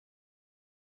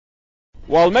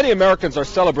While many Americans are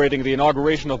celebrating the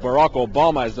inauguration of Barack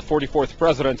Obama as the 44th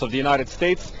President of the United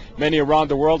States, many around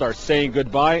the world are saying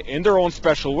goodbye in their own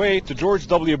special way to George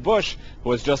W. Bush,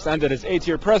 who has just ended his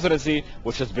 8-year presidency,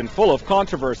 which has been full of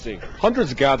controversy.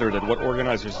 Hundreds gathered at what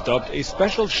organizers dubbed a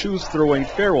special shoes-throwing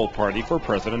farewell party for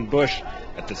President Bush,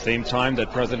 at the same time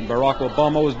that President Barak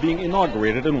Obama was being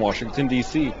inaugurated in Washington,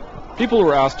 D.C. People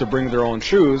were asked to bring their own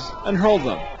shoes and hurl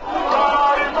them.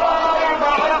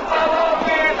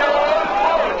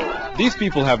 These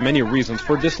people have many reasons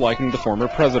for disliking the former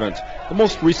president, the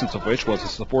most recent of which was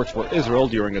his support for Israel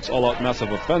during its all-out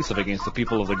massive offensive against the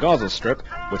people of the Gaza Strip,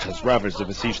 which has ravaged the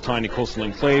besieged tiny coastal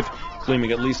enclave,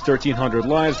 claiming at least 1,300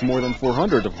 lives, more than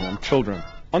 400 of whom children.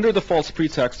 Under the false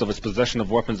pretext of his possession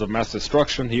of weapons of mass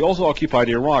destruction, he also occupied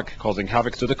Iraq, causing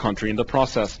havoc to the country in the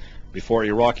process. Before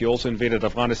Iraq, he also invaded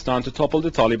Afghanistan to topple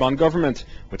the Taliban government,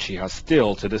 which he has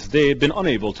still, to this day, been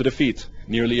unable to defeat.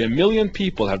 Nearly 1 million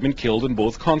people have been killed in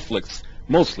both conflicts,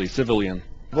 mostly civilian.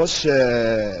 Bush,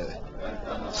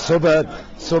 so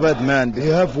bad man. He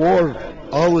have war,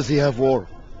 always he have war.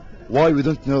 Why, we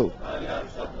don't know.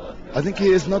 I think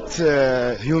he is not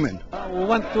human. We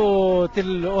want to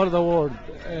tell all the world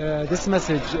this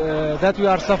message that we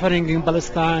are suffering in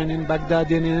Palestine, in Baghdad,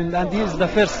 and he is the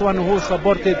first one who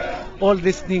supported all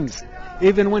these things.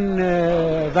 Even when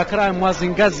the crime was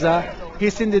in Gaza, he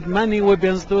sent many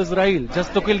weapons to Israel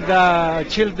just to kill the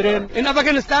children. In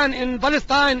Afghanistan, in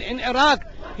Palestine, in Iraq,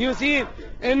 you see,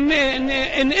 in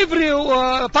every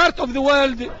part of the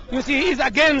world, you see, he's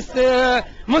against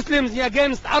Muslims,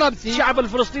 against Arabs. الشعب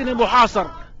الفلسطيني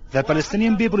محاصر. The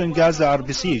Palestinian people in Gaza are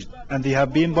besieged, and they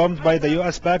have been bombed by the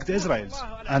US-backed Israelis,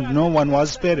 and no one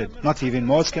was spared, not even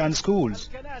mosques and schools.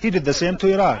 He did the same to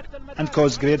Iraq, and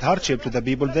caused great hardship to the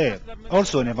people there,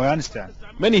 also in Afghanistan.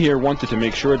 Many here wanted to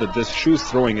make sure that this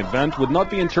shoes-throwing event would not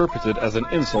be interpreted as an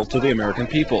insult to the American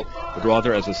people, but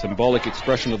rather as a symbolic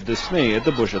expression of dismay at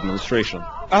the Bush administration.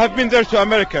 I have been there to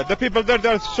America. The people there, they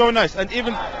are so nice, and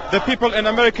even the people in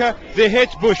America, they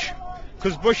hate Bush.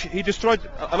 Because Bush, he destroyed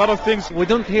a lot of things. We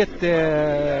don't hate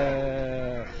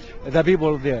the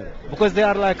people there, because they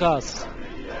are like us.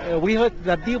 We hate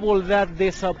the people that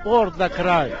they support the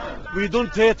crime. We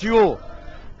don't hate you.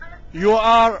 You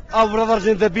are our brothers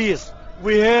in the peace.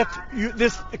 We hate you,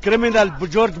 this criminal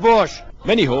George Bush.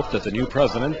 Many hope that the new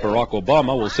president, Barack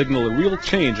Obama, will signal a real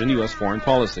change in U.S. foreign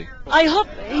policy. I hope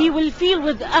he will feel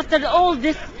after all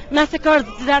this massacres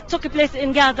that took place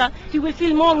in Gaza, he will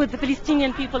feel more with the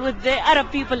Palestinian people, with the Arab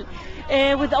people,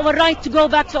 with our right to go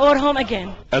back to our home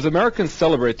again. As Americans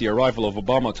celebrate the arrival of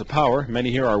Obama to power, many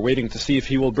here are waiting to see if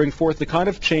he will bring forth the kind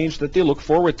of change that they look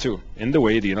forward to in the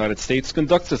way the United States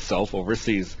conducts itself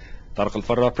overseas. Tarek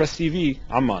AlFarra, Press TV,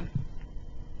 Amman.